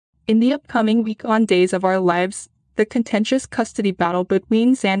In the upcoming week on Days of Our Lives, the contentious custody battle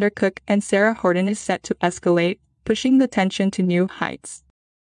between Xander Cook and Sarah Horton is set to escalate, pushing the tension to new heights.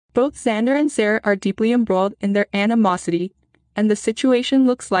 Both Xander and Sarah are deeply embroiled in their animosity, and the situation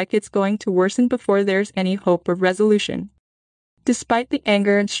looks like it's going to worsen before there's any hope of resolution. Despite the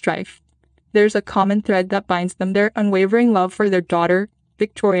anger and strife, there's a common thread that binds them: their unwavering love for their daughter,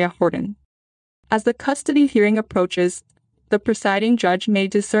 Victoria Horton. As the custody hearing approaches, the presiding judge may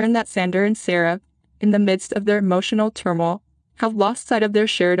discern that Xander and Sarah, in the midst of their emotional turmoil, have lost sight of their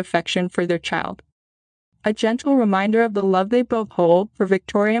shared affection for their child. A gentle reminder of the love they both hold for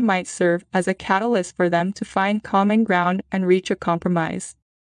Victoria might serve as a catalyst for them to find common ground and reach a compromise.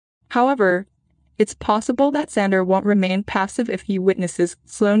 However, it's possible that Xander won't remain passive if he witnesses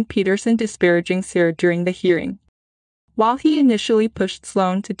Sloane Peterson disparaging Sarah during the hearing. While he initially pushed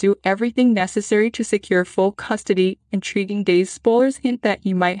Sloane to do everything necessary to secure full custody, intriguing Days spoilers hint that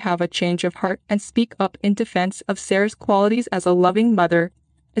he might have a change of heart and speak up in defense of Sarah's qualities as a loving mother,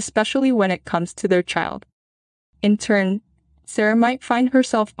 especially when it comes to their child. In turn, Sarah might find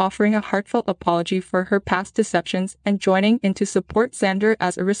herself offering a heartfelt apology for her past deceptions and joining in to support Xander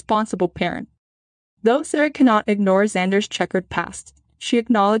as a responsible parent. Though Sarah cannot ignore Xander's checkered past, she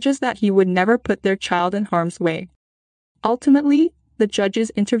acknowledges that he would never put their child in harm's way. Ultimately, the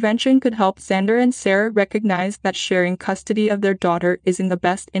judge's intervention could help Xander and Sarah recognize that sharing custody of their daughter is in the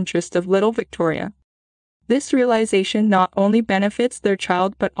best interest of little Victoria. This realization not only benefits their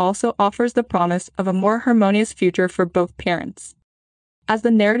child but also offers the promise of a more harmonious future for both parents. As the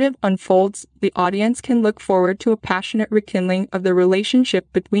narrative unfolds, the audience can look forward to a passionate rekindling of the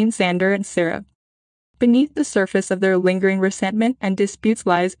relationship between Xander and Sarah. Beneath the surface of their lingering resentment and disputes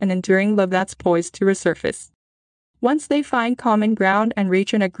lies an enduring love that's poised to resurface. Once they find common ground and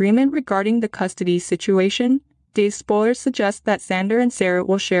reach an agreement regarding the custody situation, Days spoilers suggest that Xander and Sarah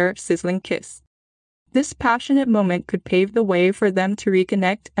will share a sizzling kiss. This passionate moment could pave the way for them to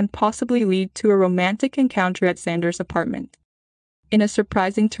reconnect and possibly lead to a romantic encounter at Xander's apartment. In a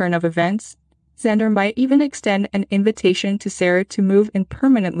surprising turn of events, Xander might even extend an invitation to Sarah to move in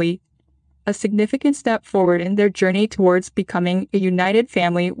permanently, a significant step forward in their journey towards becoming a united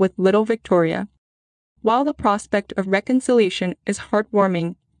family with little Victoria. While the prospect of reconciliation is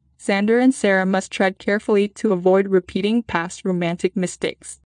heartwarming, Xander and Sarah must tread carefully to avoid repeating past romantic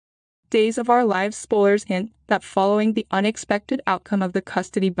mistakes. Days of Our Lives spoilers hint that following the unexpected outcome of the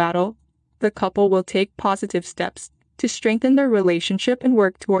custody battle, the couple will take positive steps to strengthen their relationship and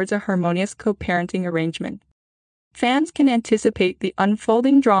work towards a harmonious co-parenting arrangement. Fans can anticipate the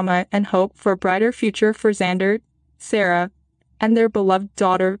unfolding drama and hope for a brighter future for Xander, Sarah, and their beloved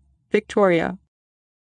daughter, Victoria.